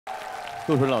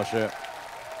杜淳老师，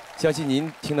相信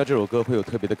您听到这首歌会有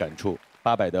特别的感触。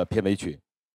800的片尾曲，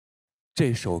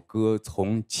这首歌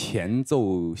从前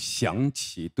奏响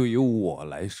起，对于我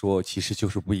来说其实就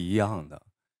是不一样的，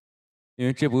因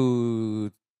为这部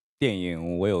电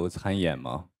影我有参演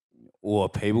嘛，我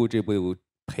陪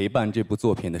伴这部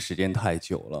作品的时间太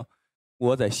久了。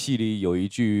我在戏里有一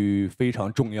句非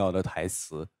常重要的台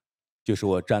词，就是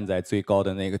我站在最高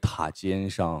的那个塔尖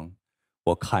上，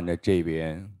我看着这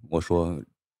边，我说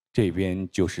这边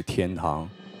就是天堂，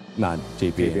那这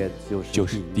边就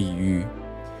是地狱。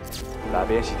那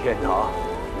边是天堂，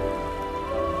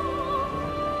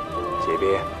这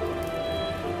边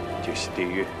就是地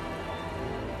狱。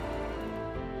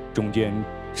中间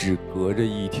只隔着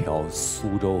一条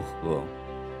苏州河。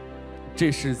这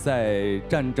是在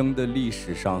战争的历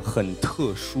史上很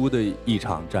特殊的一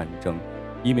场战争，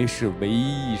因为是唯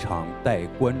一一场带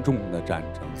观众的战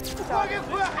争。快点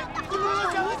快！你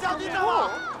们想不想听到？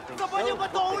怎么就不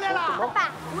懂了啦？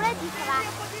爸，我来提出来。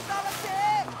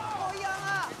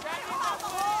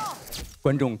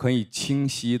观众可以清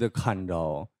晰地看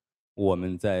到我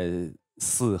们在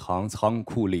4行仓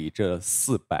库里这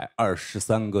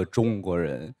423个中国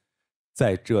人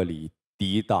在这里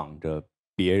抵挡着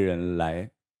别人来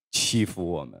欺负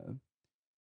我们。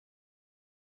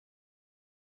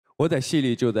我在戏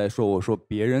里就在说，我说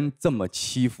别人这么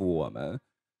欺负我们，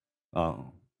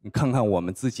你看看我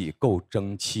们自己够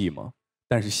争气吗？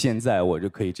但是现在我就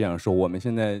可以这样说，我们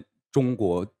现在中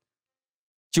国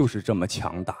就是这么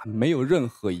强大，没有任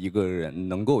何一个人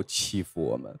能够欺负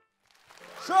我们。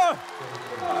是，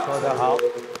说得好，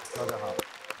说得好。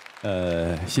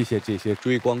谢谢这些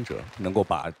追光者能够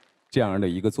把这样的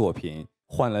一个作品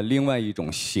换了另外一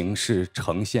种形式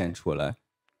呈现出来，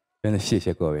真的谢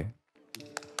谢各位。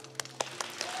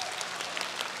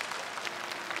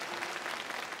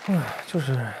就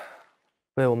是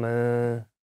为我们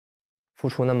付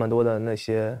出那么多的那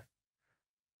些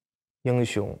英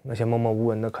雄，那些默默无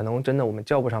闻的，可能真的我们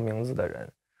叫不上名字的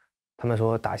人，他们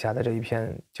所打下的这一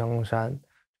片江山，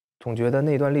总觉得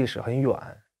那段历史很远，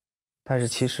但是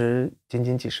其实仅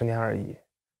仅几十年而已。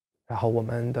然后我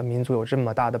们的民族有这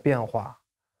么大的变化，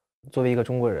作为一个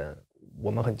中国人，我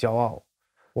们很骄傲，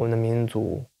我们的民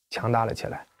族强大了起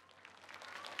来。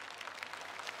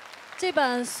这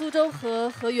版苏州河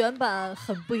和原版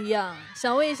很不一样，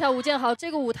想问一下吴建豪，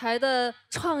这个舞台的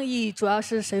创意主要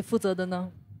是谁负责的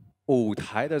呢？舞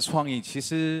台的创意其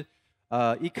实，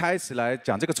一开始来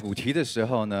讲这个主题的时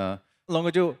候呢，龙哥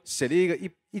就写了一个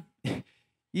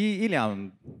一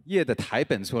两页的台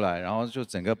本出来，然后就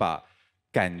整个把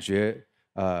感觉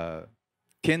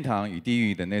天堂与地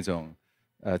狱的那种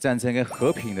战争跟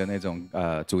和平的那种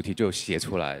主题就写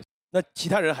出来。那其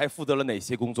他人还负责了哪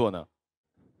些工作呢？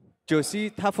九溪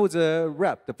他负责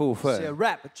rap 的部分，写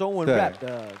rap 中文 rap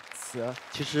的词，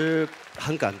其实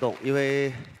很感动，因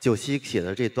为九溪写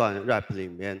的这段 rap 里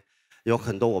面有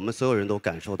很多我们所有人都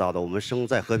感受到的。我们生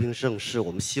在和平盛世，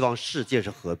我们希望世界是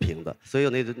和平的，所以有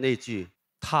那句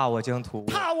“踏我疆土，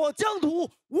踏我疆土，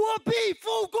我必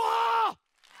复国”。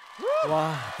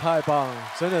哇，太棒，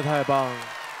真的太棒！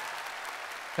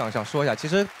想说一下，其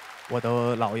实我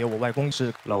的姥爷、我外公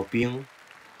是老兵。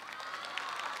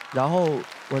然后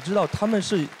我知道他们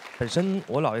是本身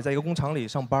我姥爷在一个工厂里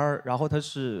上班，然后他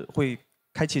是会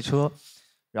开汽车，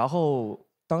然后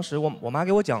当时我妈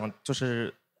给我讲，就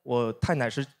是我太奶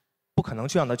是不可能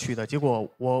去让他去的，结果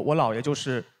我姥爷就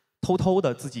是偷偷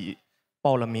的自己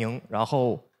报了名，然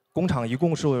后工厂一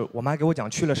共是我妈给我讲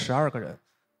去了12个人，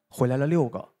回来了6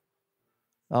个，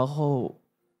然后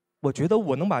我觉得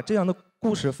我能把这样的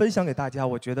故事分享给大家，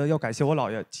我觉得要感谢我姥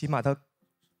爷，起码他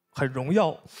很荣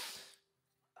耀。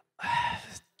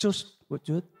就是我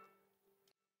觉得，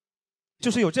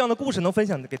就是有这样的故事能分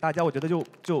享给大家，我觉得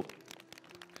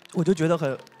我就觉得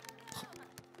很。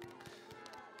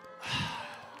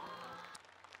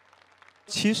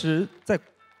其实，在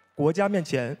国家面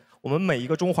前，我们每一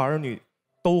个中华儿女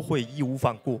都会义无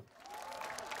反顾。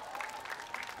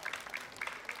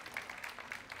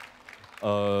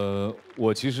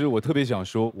其实我特别想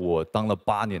说，我当了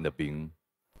8年的兵，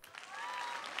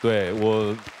对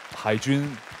我海军。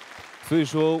所以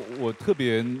说我特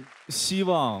别希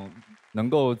望能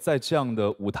够在这样的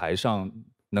舞台上，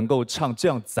能够唱这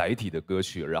样载体的歌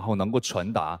曲，然后能够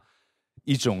传达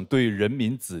一种对人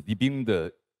民子弟兵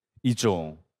的一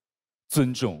种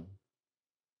尊重、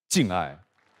敬爱。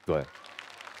对，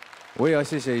我也要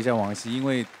谢谢一下王希，因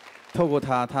为透过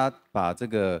他把这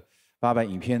个800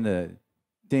影片的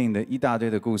电影的一大堆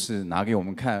的故事拿给我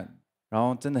们看，然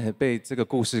后真的很被这个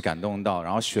故事感动到，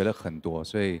然后学了很多，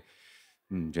所以。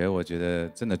我觉得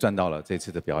真的赚到了这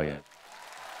次的表演。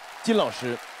金老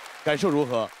师，感受如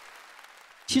何？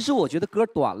其实我觉得歌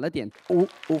短了点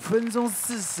，5分钟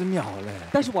40秒嘞。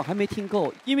但是我还没听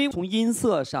够，因为从音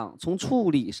色上、从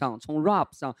处理上、从 rap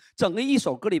上，整个一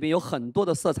首歌里边有很多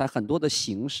的色彩、很多的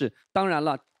形式。当然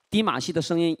了，迪玛希的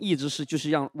声音一直是就是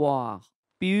让哇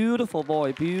 ，beautiful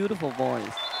voice，beautiful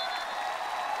voice。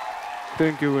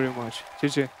 Thank you very much， 谢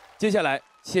谢。接下来，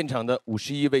现场的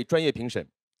51位专业评审，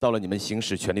到了你们行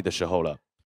使权利的时候了，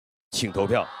请投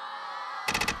票。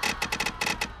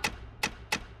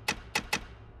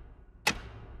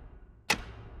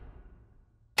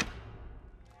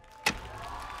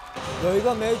有一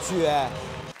个没举，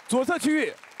左侧区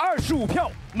域25票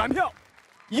满票，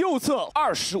右侧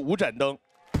25盏灯。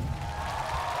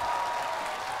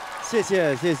谢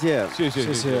谢谢谢谢谢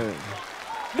谢谢。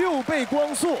 6倍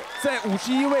光速在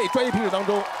51位专业评审当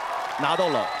中拿到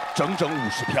了整整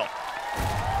50票。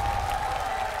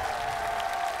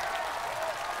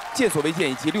剑所为剑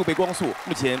以及6倍光速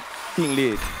目前并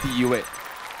列第1位。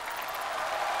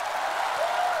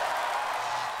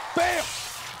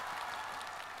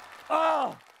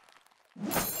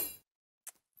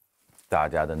大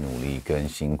家的努力跟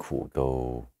辛苦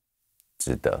都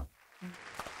值得。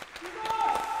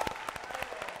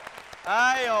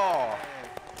哎呦！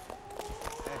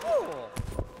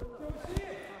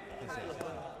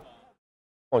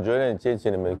我觉得这次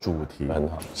你们主题很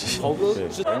好，豪哥，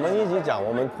我们一直讲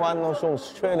我们欢乐颂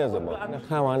缺了什么？那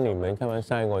看完你们，看完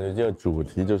上一个，我就觉得主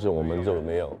题就是我们就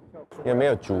没有，因为没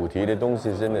有主题的东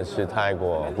西真的是太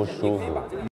过不舒服。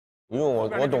因为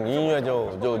我懂音乐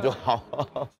就好。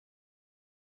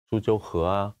苏州河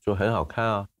啊，就很好看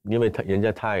啊，因为人家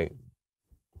太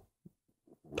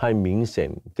明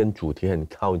显，跟主题很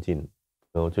靠近，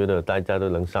我觉得大家都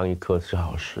能上一课是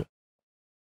好事。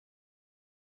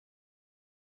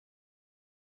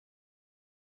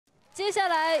接下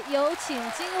来有请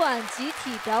今晚集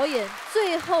体表演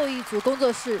最后一组工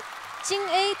作室金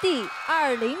AD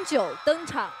 209登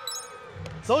场。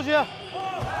走起！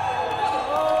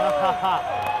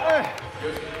哎，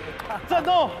战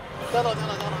斗！战斗！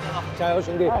加油，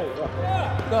兄弟！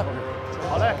哥，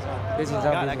好嘞，别紧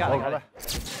张，来干！好嘞。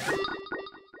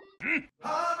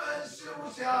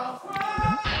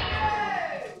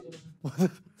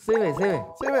C 位，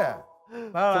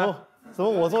来，怎么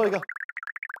我做一个？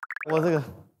我这个，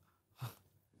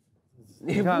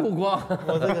你不光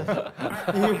我这个，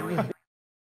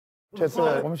这次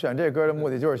我们选这歌的目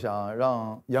的就是想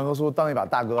让杨和苏当一把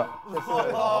大哥。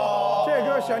这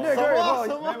歌选这歌以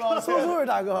后，苏是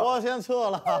大哥。我先撤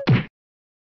了。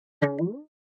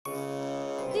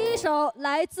第一首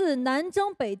来自南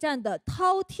征北战的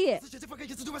饕餮。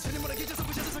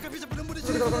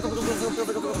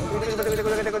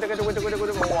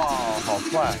哇，好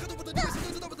快！